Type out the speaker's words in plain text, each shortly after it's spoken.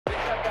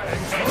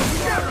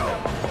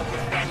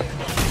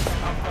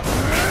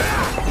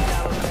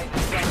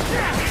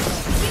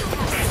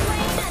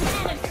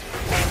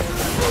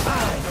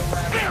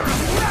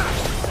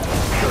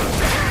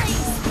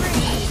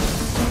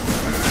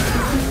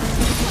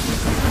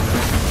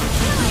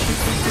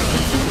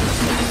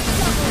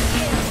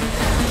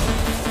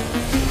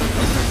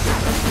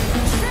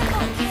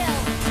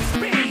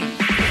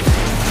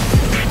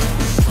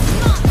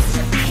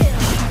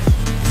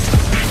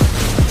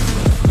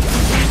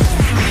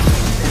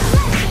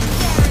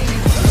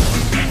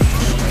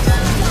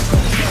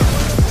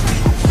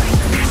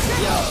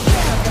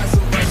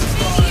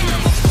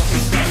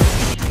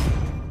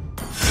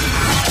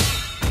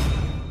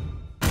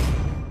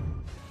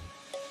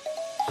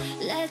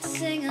Let's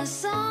sing a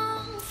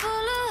song full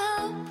of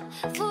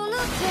hope, full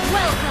of faith.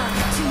 Welcome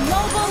to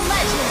Mobile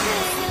Legends!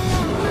 Sing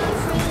along, my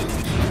friend,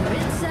 for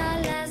it's our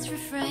last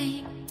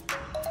refrain.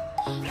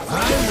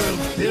 I will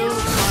build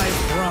my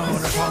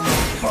throne upon the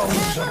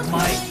bones of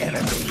my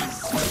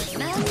enemies.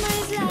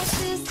 Memories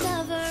lashes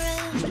never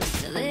end,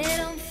 so they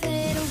don't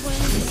fade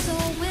away. So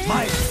when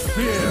My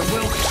spear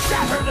will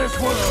shatter this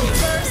world.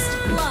 First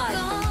blood.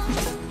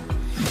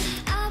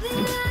 I'll be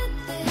right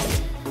there,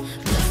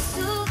 close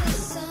to the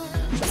sun.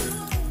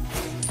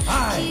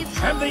 I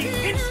am the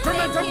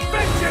instrument of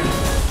vengeance.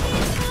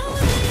 Keep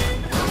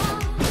holding on,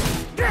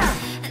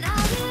 and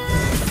I'll be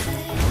right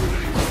there,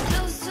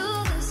 close to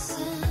the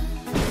sun,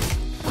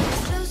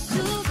 close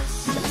to the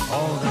sun.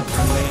 All that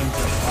remains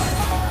of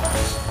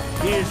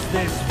my is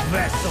this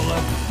vessel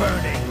of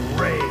burning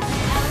rage.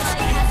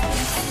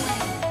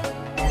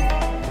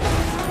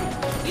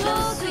 よ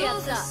ーくや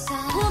った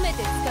褒め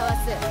て使わ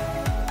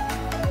す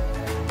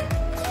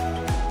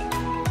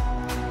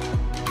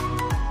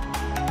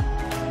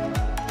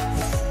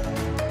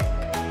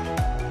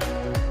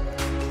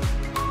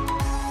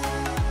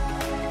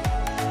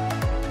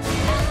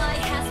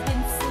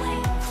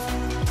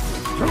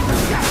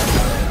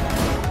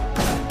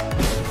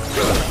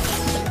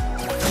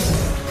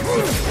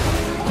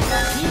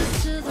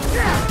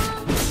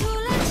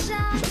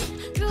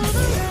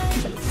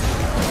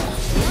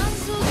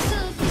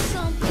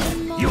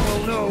You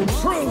will know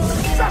true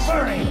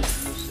suffering.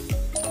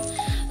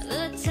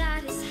 The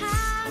tide is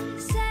high,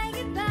 say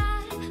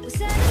goodbye. We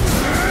say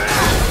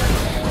goodbye.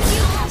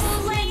 You have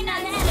slain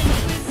an enemy!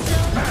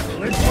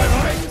 Battle is when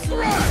I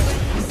thrive.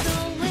 So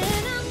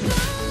when I'm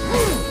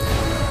gone,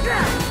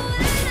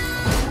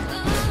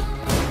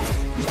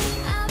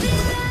 I'll be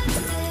right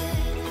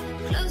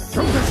there, close to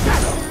Through the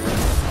shadow.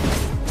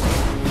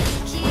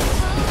 keep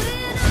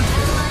holding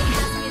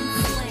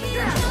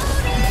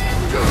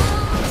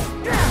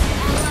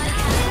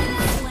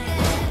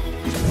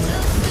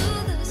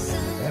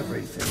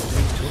Everything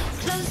they took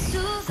close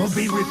to will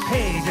be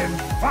repaid in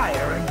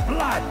fire and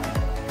blood.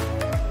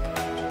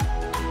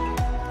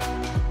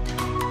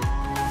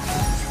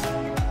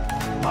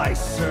 My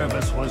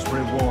service was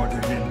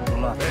rewarded in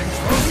blood. Thanks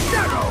for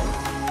shadow.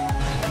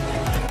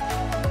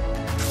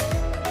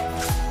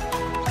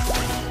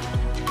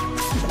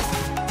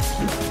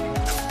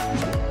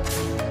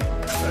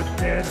 The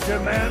dead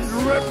demand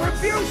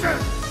retribution.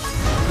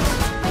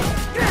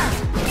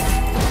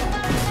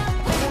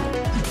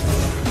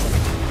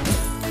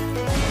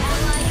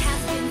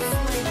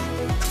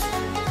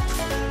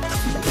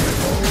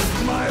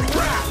 Behold my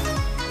wrath.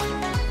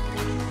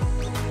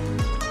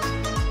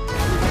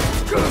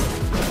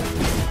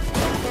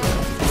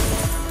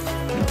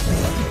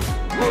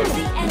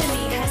 The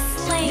enemy has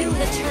slain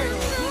the turtle.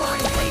 My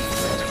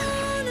hatred.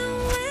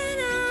 when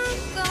I'm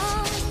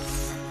gone,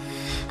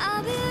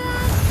 I'll be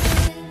right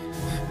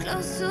there,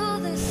 close to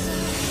the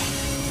sun.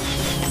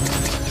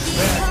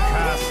 That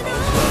castle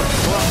will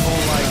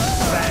crumble like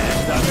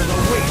sand under the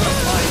weight of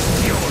my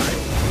fury.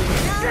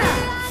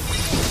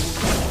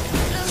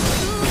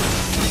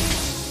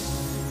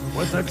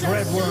 With the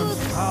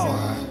Dreadworm's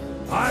power,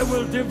 I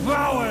will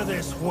devour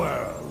this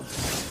world.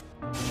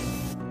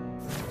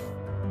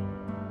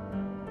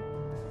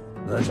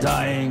 The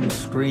dying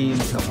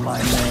screams of my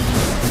men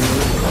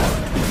will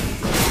haunt me.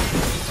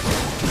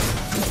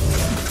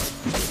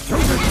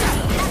 Through the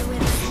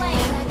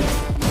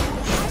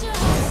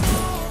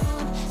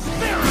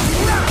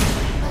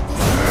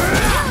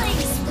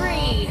Killing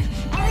spree!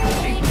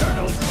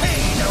 eternal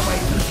pain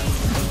awaits.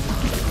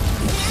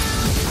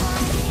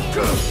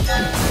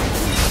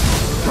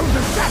 Through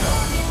the shadow.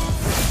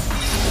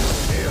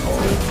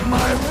 Behold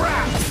my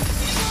wrath.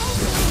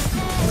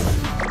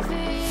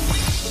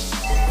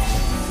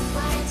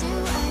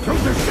 Through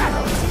the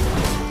shadow.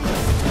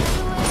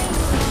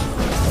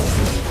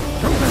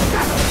 Through the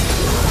shadow.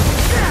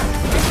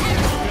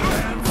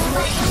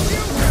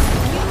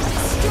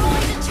 Destroy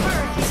the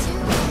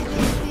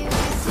turret!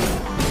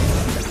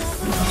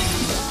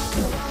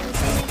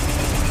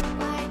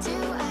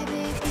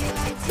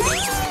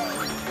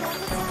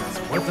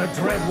 With the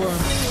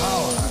Dreadworm's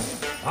power,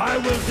 I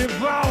will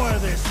devour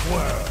this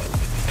world.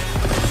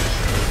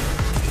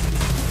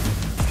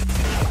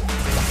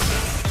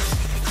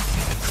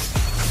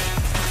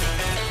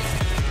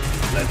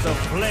 Let the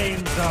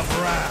flames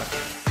of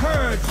wrath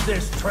Purge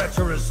this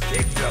treacherous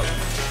kingdom!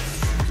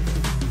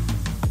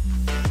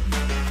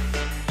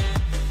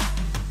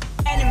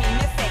 Enemy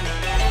missing.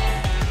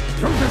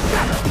 Through the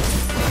shadow!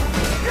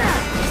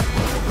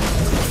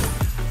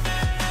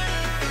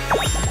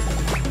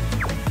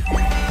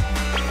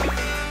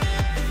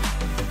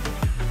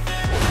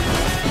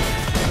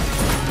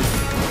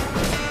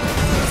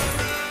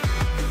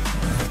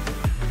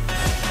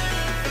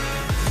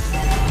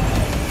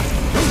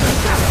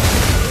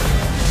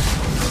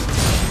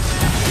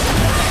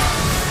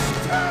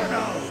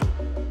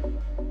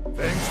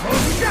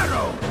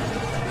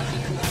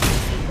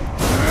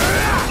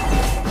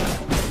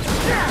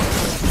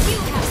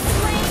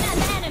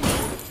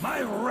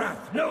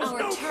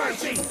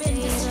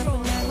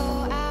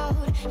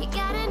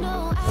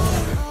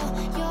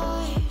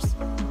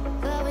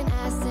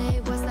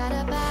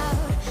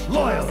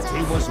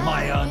 Loyalty was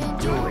my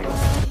undoing.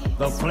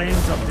 The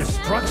flames of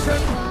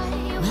destruction,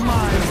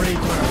 my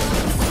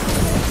rebirth.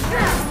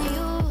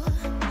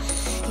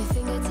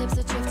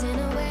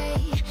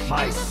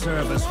 My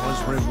service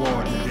was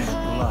rewarded in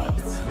blood.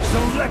 So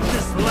let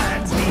this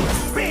land be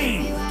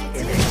bathed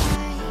in it.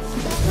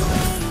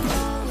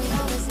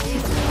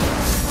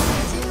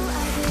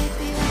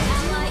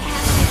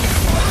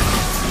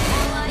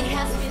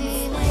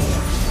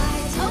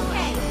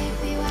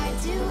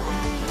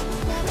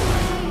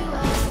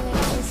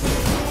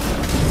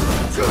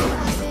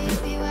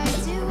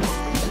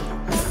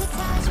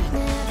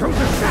 Through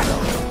the shadow!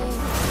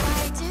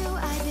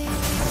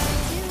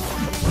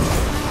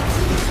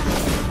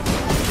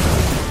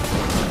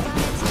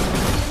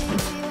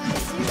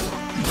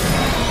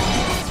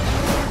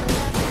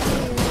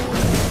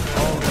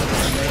 All that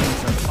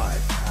remains of my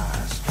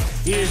past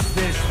is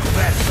this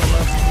vessel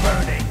of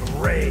burning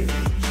rage.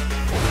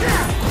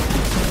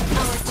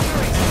 Our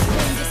turret has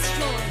been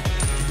destroyed.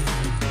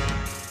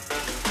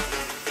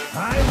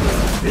 I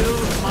will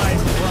build my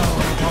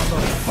throne upon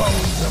the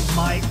bones of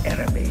my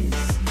enemies.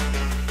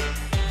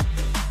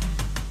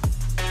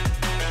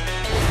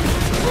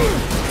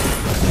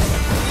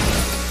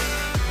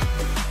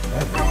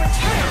 Our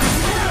turret is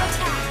under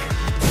attack.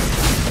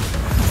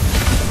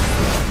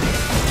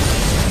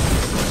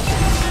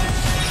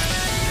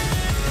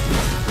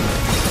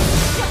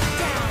 Shut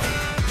down.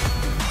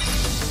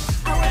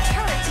 Our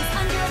turret is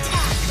under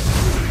attack.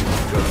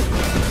 Your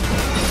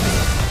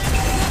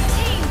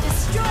team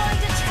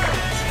destroyed a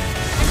turret.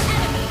 An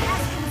enemy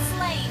has been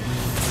slain.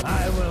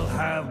 I will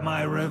have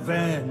my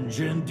revenge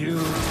in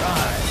due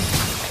time.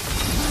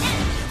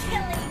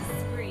 Killing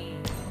spree.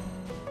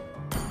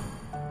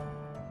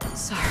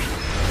 Sorry.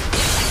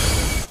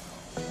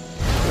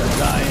 The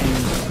dying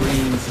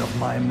screams of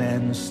my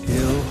men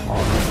still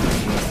haunt me.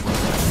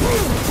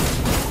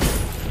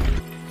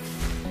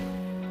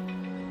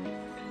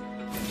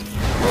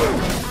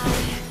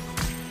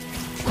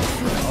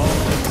 All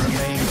that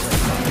remains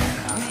of my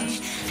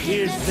past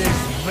is this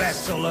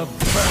vessel of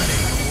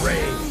burning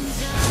rage.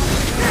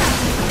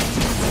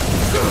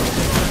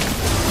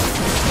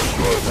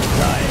 The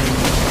dying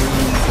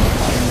screams of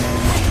my men.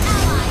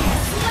 Ally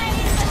has slain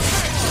the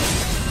turret.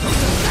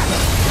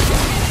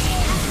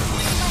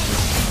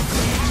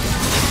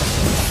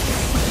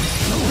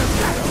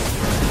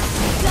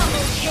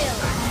 Double kill.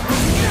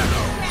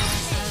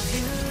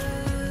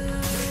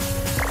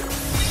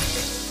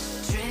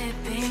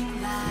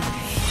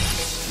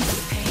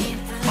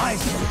 My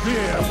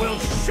spear will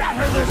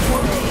shatter this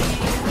world!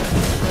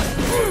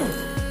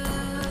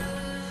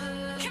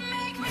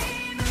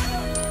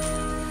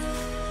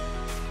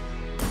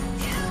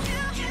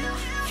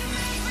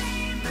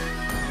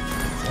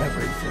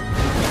 Everything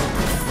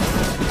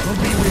will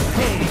be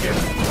repaid in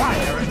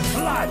fire and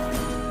blood!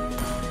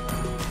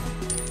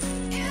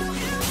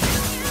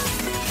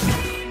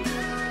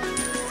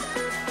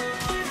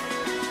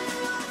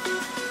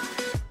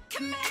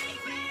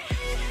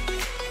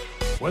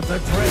 With the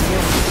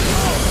dragon's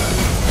power,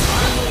 I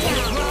will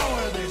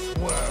devour this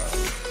world!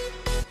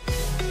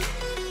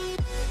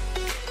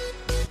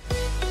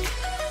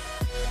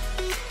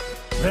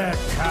 Their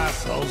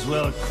castles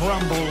will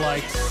crumble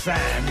like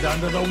sand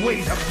under the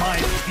weight of my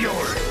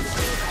fury!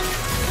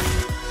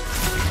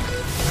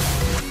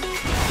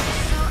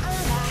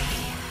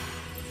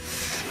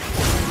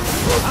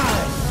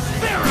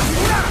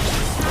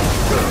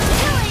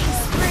 Killing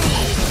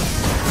spree.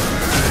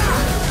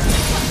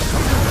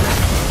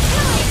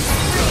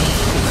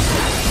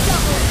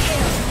 Double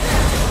kill.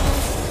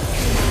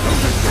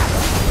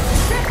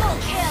 Triple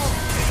kill.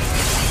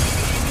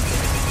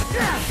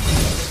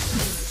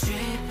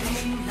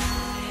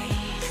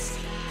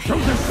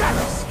 Through the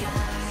shadows!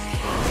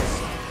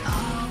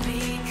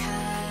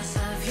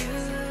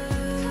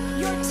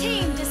 Your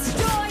team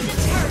destroyed a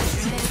turret.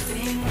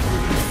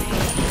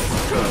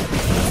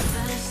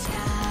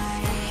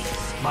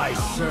 My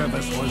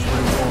service was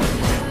rewarded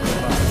in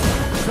blood.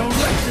 So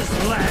let this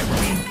land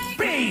be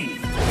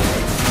bathed!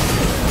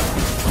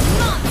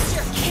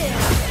 Monster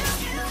kill.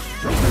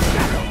 Through the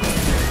shadow!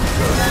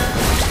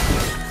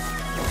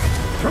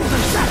 Through the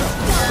shadow!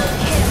 Double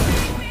kill.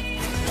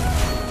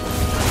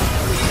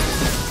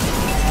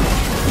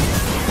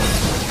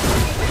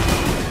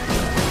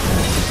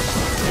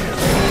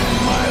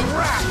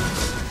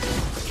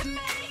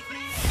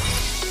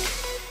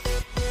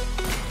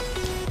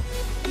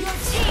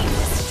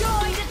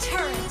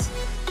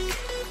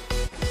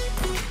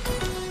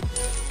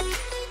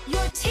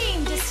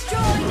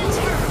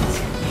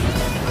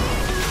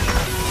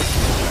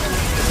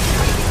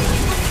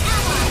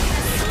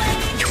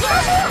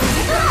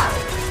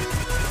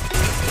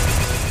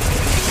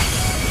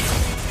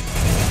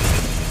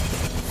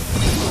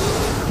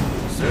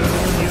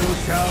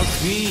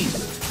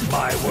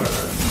 my word.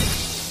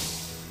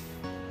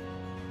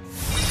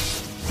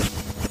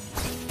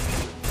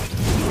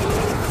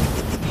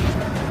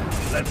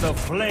 Let the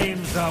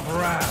flames of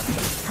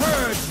wrath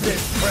purge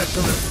this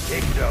treacherous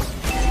kingdom.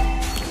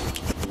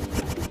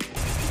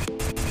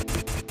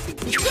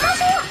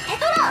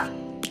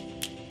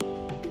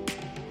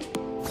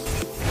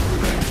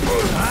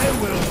 I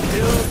will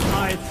build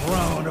my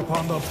throne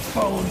upon the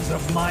bones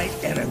of my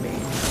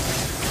enemies.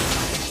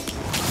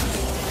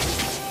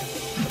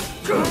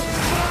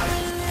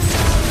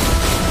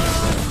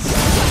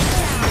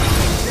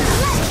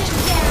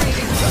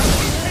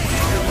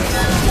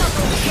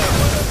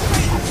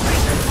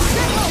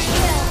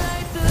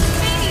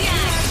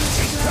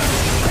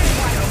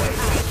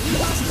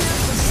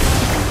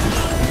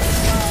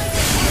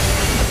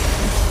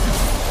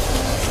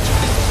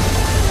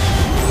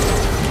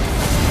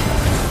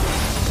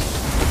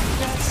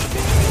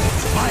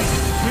 My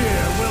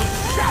spear will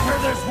shatter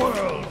this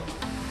world!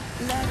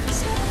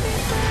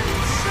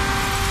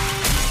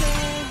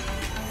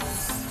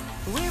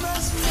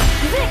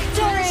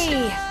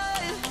 Victory!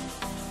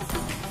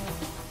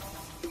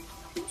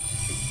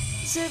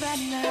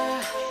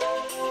 Savannah.